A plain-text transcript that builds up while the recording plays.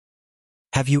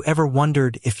Have you ever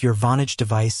wondered if your Vonage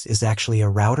device is actually a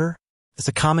router? It's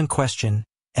a common question,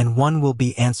 and one we'll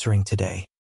be answering today.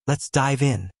 Let's dive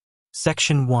in.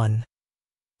 Section 1.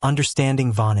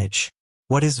 Understanding Vonage.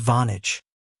 What is Vonage?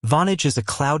 Vonage is a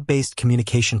cloud-based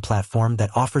communication platform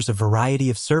that offers a variety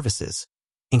of services,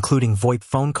 including VoIP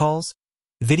phone calls,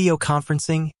 video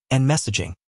conferencing, and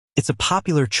messaging. It's a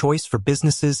popular choice for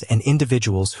businesses and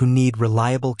individuals who need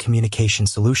reliable communication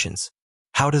solutions.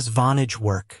 How does Vonage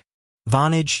work?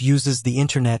 Vonage uses the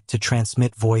internet to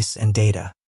transmit voice and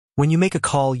data. When you make a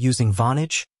call using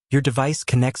Vonage, your device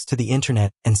connects to the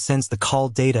internet and sends the call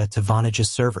data to Vonage's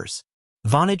servers.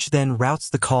 Vonage then routes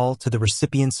the call to the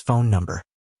recipient's phone number.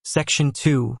 Section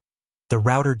 2. The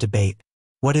router debate.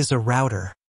 What is a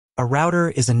router? A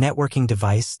router is a networking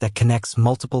device that connects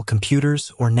multiple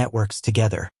computers or networks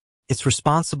together. It's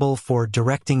responsible for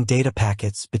directing data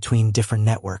packets between different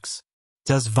networks.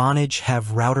 Does Vonage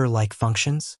have router-like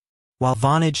functions? While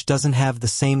Vonage doesn't have the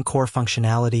same core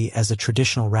functionality as a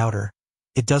traditional router,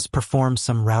 it does perform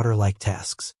some router-like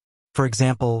tasks. For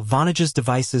example, Vonage's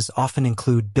devices often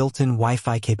include built-in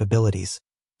Wi-Fi capabilities,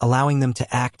 allowing them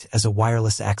to act as a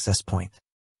wireless access point.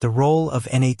 The role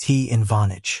of NAT in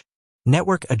Vonage.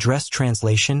 Network Address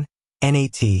Translation,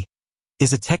 NAT,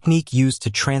 is a technique used to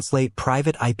translate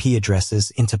private IP addresses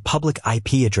into public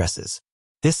IP addresses.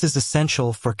 This is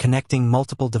essential for connecting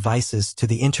multiple devices to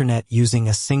the internet using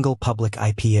a single public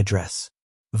IP address.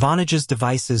 Vonage's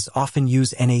devices often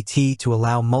use NAT to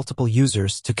allow multiple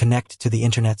users to connect to the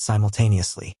internet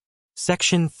simultaneously.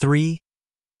 Section 3.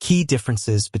 Key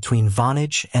differences between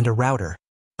Vonage and a router.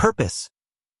 Purpose.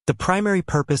 The primary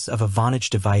purpose of a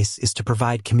Vonage device is to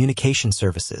provide communication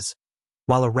services,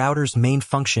 while a router's main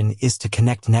function is to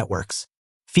connect networks.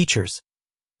 Features.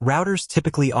 Routers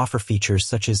typically offer features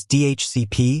such as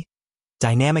DHCP,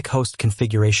 Dynamic Host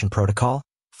Configuration Protocol,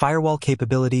 firewall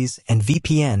capabilities, and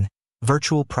VPN,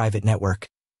 Virtual Private Network,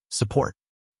 support.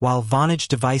 While Vonage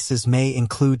devices may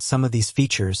include some of these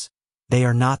features, they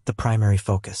are not the primary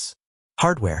focus.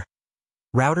 Hardware.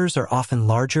 Routers are often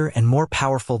larger and more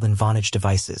powerful than Vonage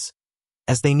devices,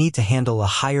 as they need to handle a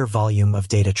higher volume of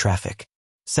data traffic.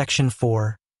 Section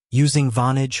 4. Using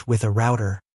Vonage with a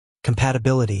router.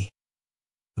 Compatibility.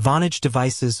 Vonage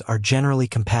devices are generally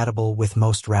compatible with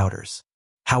most routers.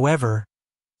 However,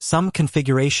 some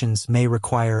configurations may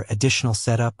require additional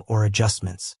setup or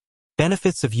adjustments.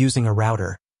 Benefits of using a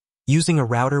router. Using a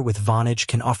router with Vonage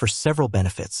can offer several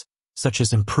benefits, such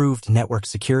as improved network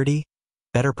security,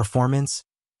 better performance,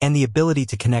 and the ability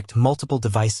to connect multiple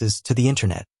devices to the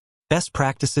internet. Best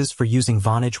practices for using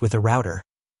Vonage with a router.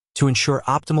 To ensure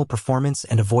optimal performance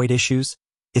and avoid issues,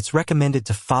 it's recommended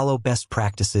to follow best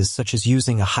practices such as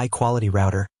using a high-quality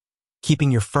router,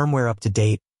 keeping your firmware up to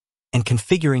date, and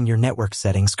configuring your network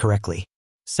settings correctly.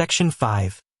 Section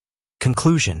 5.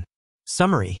 Conclusion.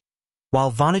 Summary.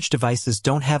 While Vonage devices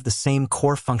don't have the same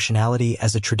core functionality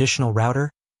as a traditional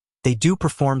router, they do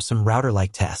perform some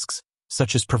router-like tasks,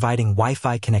 such as providing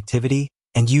Wi-Fi connectivity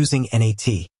and using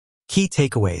NAT. Key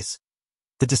takeaways.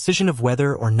 The decision of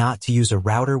whether or not to use a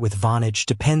router with Vonage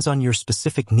depends on your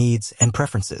specific needs and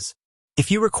preferences.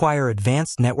 If you require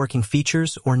advanced networking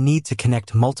features or need to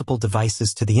connect multiple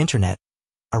devices to the internet,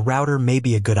 a router may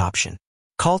be a good option.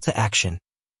 Call to action.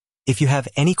 If you have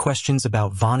any questions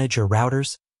about Vonage or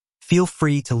routers, feel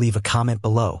free to leave a comment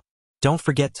below. Don't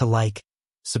forget to like,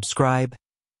 subscribe,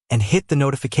 and hit the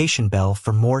notification bell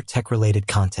for more tech-related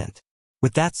content.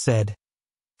 With that said,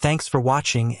 thanks for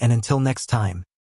watching, and until next time.